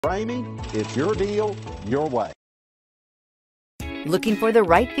Ramey, it's your deal, your way. Looking for the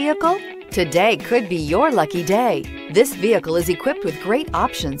right vehicle? Today could be your lucky day. This vehicle is equipped with great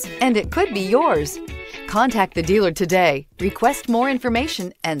options, and it could be yours. Contact the dealer today, request more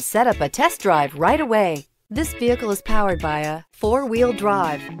information, and set up a test drive right away. This vehicle is powered by a 4-wheel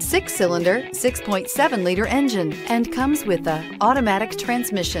drive, 6-cylinder, 6.7-liter engine, and comes with an automatic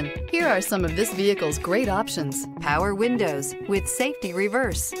transmission. Here are some of this vehicle's great options: power windows with safety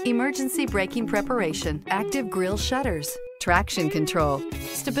reverse, emergency braking preparation, active grille shutters, traction control,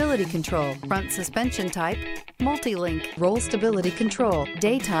 stability control, front suspension type, multi-link, roll stability control,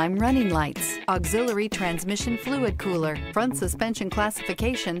 daytime running lights, auxiliary transmission fluid cooler, front suspension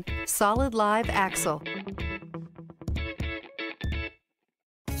classification, solid live axle.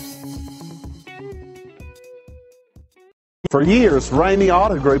 For years, Ramey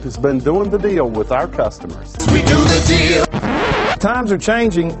Auto Group has been doing the deal with our customers. We do the deal. Times are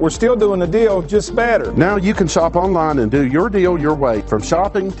changing. We're still doing the deal, just better. Now you can shop online and do your deal your way, from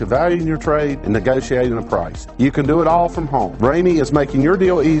shopping to valuing your trade and negotiating a price. You can do it all from home. Ramey is making your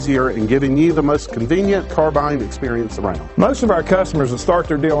deal easier and giving you the most convenient car buying experience around. Most of our customers that start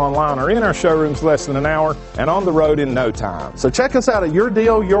their deal online are in our showrooms less than an hour and on the road in no time. So check us out at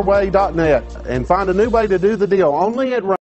yourdealyourway.net and find a new way to do the deal only at Ramey.